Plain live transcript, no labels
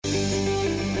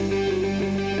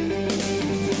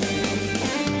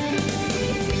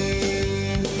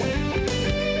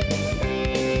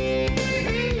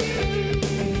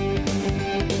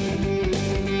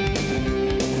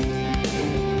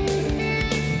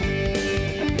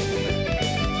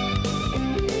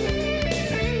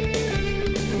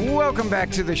Welcome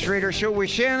back to the Schroeder Show with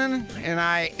Shannon, and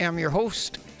I am your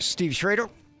host, Steve Schroeder,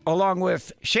 along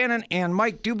with Shannon and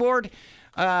Mike Dubord.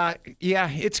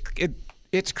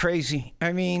 It's crazy.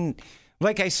 I mean,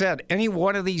 like I said, any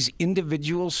one of these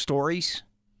individual stories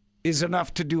is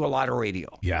enough to do a lot of radio.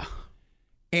 Yeah.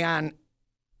 And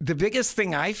the biggest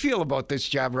thing I feel about this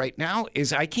job right now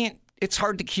is it's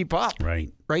hard to keep up.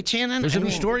 Right. Right, Shannon? There's a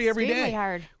new story every day. Really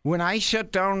hard. When I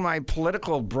shut down my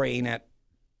political brain at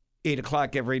 8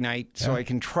 o'clock every night so I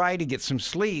can try to get some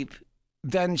sleep,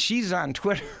 then she's on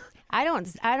Twitter. I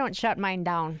don't shut mine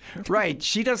down. Right.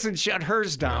 She doesn't shut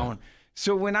hers down.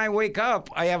 So when I wake up,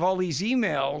 I have all these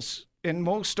emails, and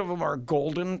most of them are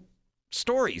golden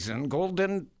stories and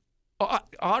golden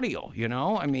audio, you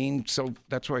know? I mean, so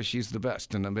that's why she's the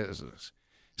best in the business.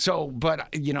 So, but,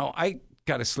 you know, I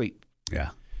got to sleep. Yeah.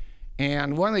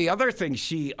 And one of the other things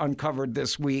she uncovered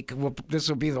this week, this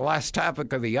will be the last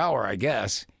topic of the hour, I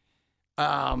guess.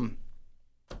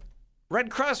 Red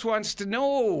Cross wants to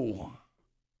know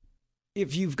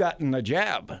if you've gotten a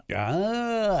jab.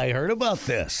 Ah, I heard about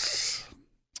this.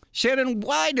 Shannon,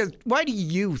 why do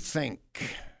you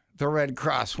think the Red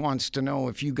Cross wants to know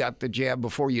if you got the jab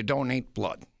before you donate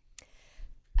blood?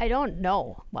 I don't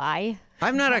know why.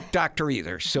 I'm not a doctor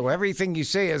either, so everything you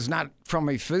say is not from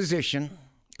a physician.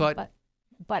 But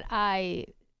I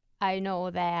know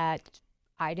that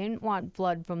I didn't want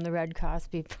blood from the Red Cross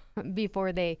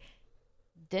before they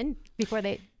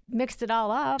mixed it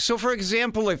all up. So, for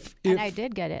example, if I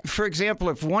did get it. For example,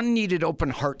 if one needed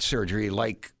open heart surgery,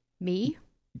 like Me?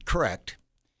 Correct.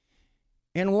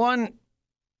 And one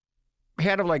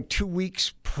had it like 2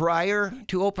 weeks prior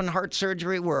to open heart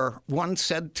surgery, where one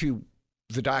said to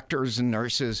the doctors and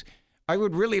nurses, I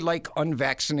would really like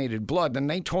unvaccinated blood. And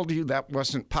they told you that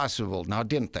wasn't possible now,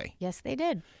 didn't they? Yes, they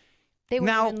did. They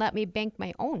wouldn't even let me bank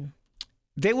my own.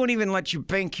 They wouldn't even let you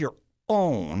bank your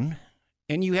own.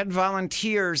 And you had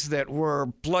volunteers that were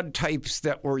blood types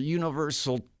that were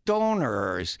universal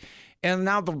donors. And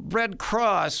now the Red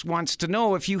Cross wants to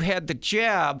know if you had the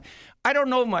jab. I don't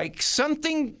know, Mike.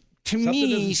 Something to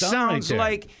me sounds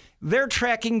like they're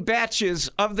tracking batches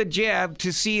of the jab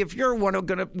to see if you're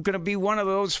going to be one of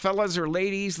those fellas or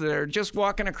ladies that are just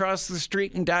walking across the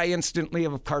street and die instantly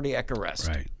of a cardiac arrest.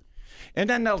 Right. And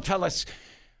then they'll tell us,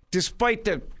 despite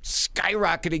the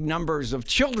skyrocketing numbers of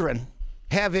children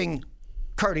having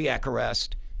cardiac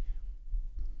arrest,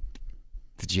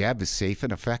 the jab is safe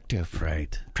and effective.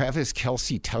 Right. Travis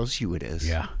Kelce tells you it is.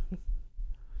 Yeah.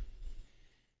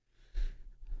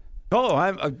 Oh,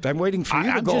 I'm waiting for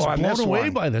you to go on this one. I'm just blown away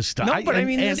by this stuff. No, but I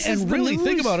mean, this is and really the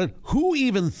think news. about it. Who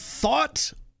even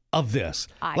thought of this?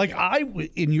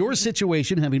 In your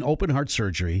situation, having open heart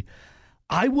surgery,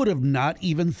 I would have not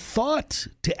even thought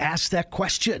to ask that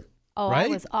question. Oh, right? I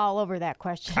was all over that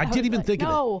question. I didn't even think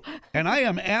of it. And I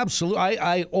am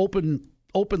I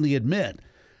openly admit,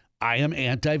 I am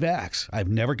anti-vax. I've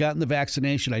never gotten the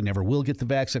vaccination. I never will get the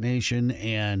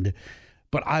vaccination.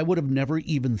 But I would have never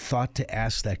even thought to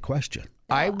ask that question.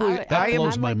 That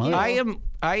blows my mind.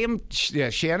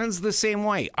 Shannon's the same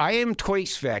way. I am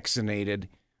twice vaccinated.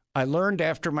 I learned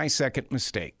after my second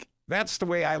mistake. That's the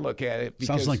way I look at it.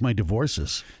 Sounds like my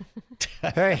divorces.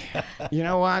 Hey, you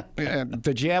know what?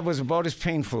 The jab was about as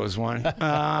painful as one.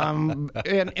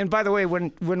 And by the way,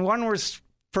 when one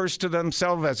refers to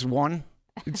themselves as one,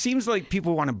 it seems like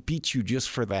people want to beat you just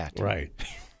for that. Right.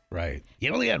 Right.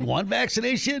 You only had one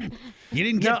vaccination? You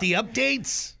didn't get the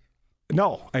updates?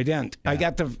 No, I didn't. Yeah. I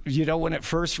got when it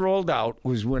first rolled out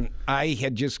was when I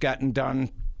had just gotten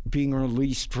done being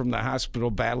released from the hospital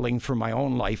battling for my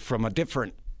own life from a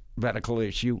different medical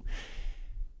issue.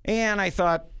 And I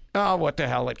thought, oh, what the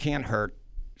hell? It can't hurt.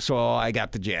 So I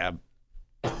got the jab.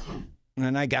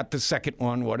 And I got the second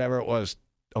one, whatever it was,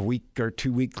 a week or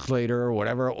 2 weeks later or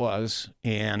whatever it was.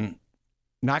 And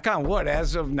knock on wood,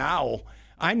 as of now,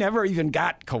 I never even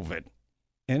got COVID.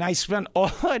 And I spent all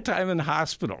that time in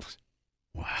hospitals.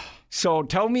 Wow. So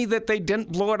tell me that they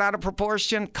didn't blow it out of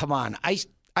proportion? Come on. I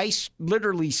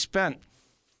literally spent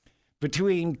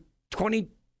between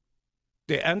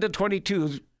the end of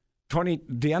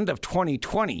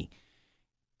 2020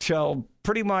 till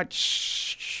pretty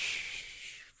much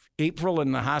April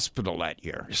in the hospital that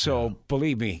year. So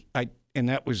believe me, and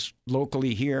that was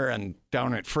locally here and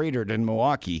down at FEB in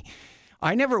Milwaukee.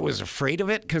 I never was afraid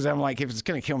of it because I'm like, if it's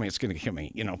going to kill me, it's going to kill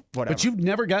me, whatever. But you've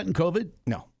never gotten COVID?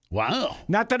 No. Wow.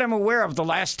 Not that I'm aware of. The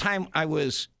last time I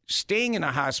was staying in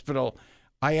a hospital,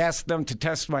 I asked them to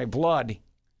test my blood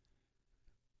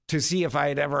to see if I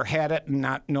had ever had it and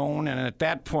not known. And at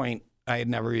that point, I had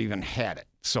never even had it.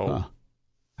 So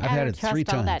I've had it 3 times. I don't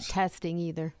trust all that testing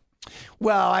either.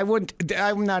 Well, I wouldn't.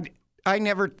 I'm not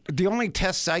the only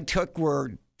tests I took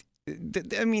were,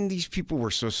 I mean, these people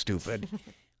were so stupid.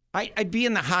 I'd be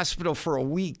in the hospital for a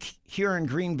week here in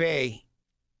Green Bay,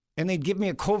 and they'd give me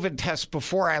a COVID test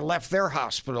before I left their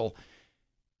hospital.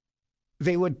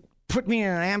 They would put me in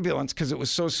an ambulance because it was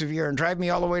so severe and drive me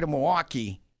all the way to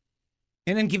Milwaukee,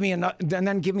 and then give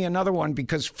me another one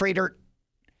because Freighter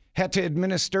had to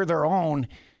administer their own.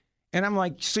 And I'm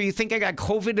like, so you think I got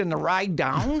COVID in the ride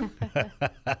down?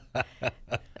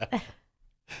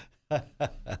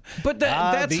 But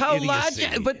that's how logic.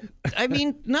 But I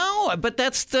mean, no. But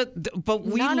that's But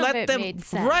we None let of it them. made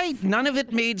sense. Right. None of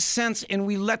it made sense, and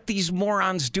we let these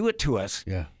morons do it to us.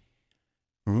 Yeah.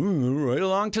 Right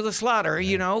along to the slaughter.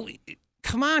 You know.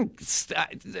 Come on,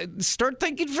 start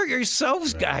thinking for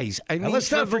yourselves, guys. I mean,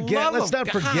 let's not forget. Let's not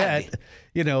forget.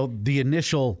 The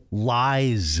initial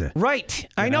lies. Right.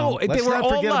 I know. Let's they were not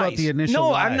all forget lies. about the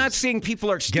initial lies. I'm not saying people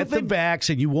are stupid. Get the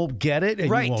vax and you won't get it, and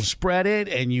Right. you won't spread it,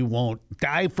 and you won't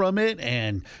die from it.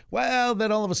 And, well,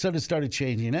 then all of a sudden it started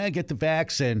changing. Get the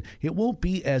vax and it won't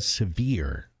be as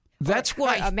severe. That's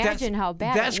why. Imagine how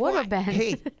bad it would have been.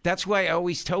 Hey, that's why I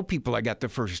always tell people I got the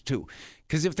first two.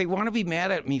 Because if they want to be mad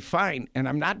at me, fine. And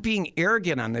I'm not being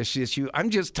arrogant on this issue. I'm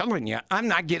just telling you, I'm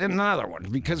not getting another one.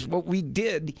 Because what we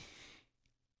did,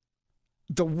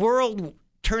 the world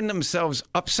turned themselves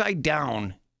upside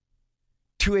down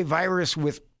to a virus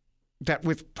with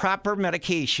proper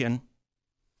medication.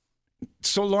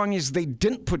 So long as they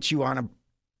didn't put you on a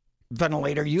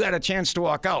ventilator, you had a chance to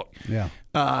walk out. Yeah.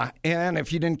 And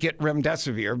if you didn't get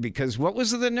remdesivir, because what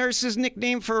was the nurse's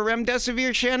nickname for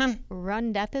remdesivir, Shannon?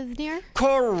 Run death is near?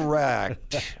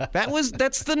 Correct.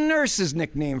 That's the nurse's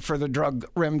nickname for the drug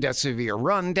remdesivir.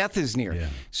 Run death is near. Yeah.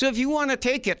 So if you want to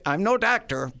take it, I'm no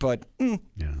doctor, but Yeah.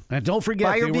 And don't forget,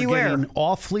 buyer they were beware. getting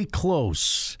awfully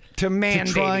close to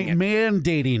mandating it.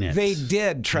 mandating it. They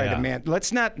did try Yeah. to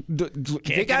Let's not. They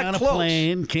Can't got get on close. a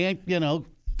plane. Can't,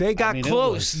 They got it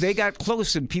close. was- They got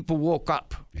close, and people woke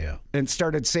up. Yeah. And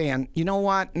started saying, you know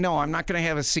what? No, I'm not going to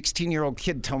have a 16-year-old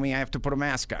kid tell me I have to put a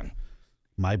mask on.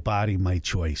 My body, my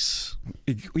choice.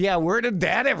 Yeah, where did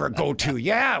that ever go to?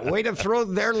 Yeah, way to throw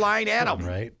their line at them.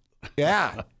 Right?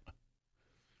 Yeah.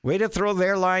 Way to throw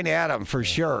their line at them, for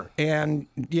sure. And,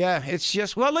 yeah, it's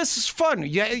just, well, this is fun.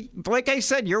 Yeah, like I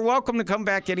said, you're welcome to come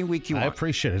back any week you I want.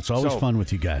 appreciate it. It's always So, fun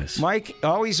with you guys. Mike,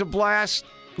 always a blast.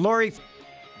 Lori,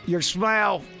 your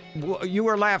smile, you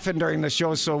were laughing during the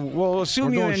show, so we'll assume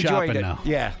We're you going enjoyed shopping it. now.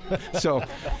 Yeah. So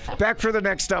back for the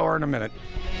next hour in a minute.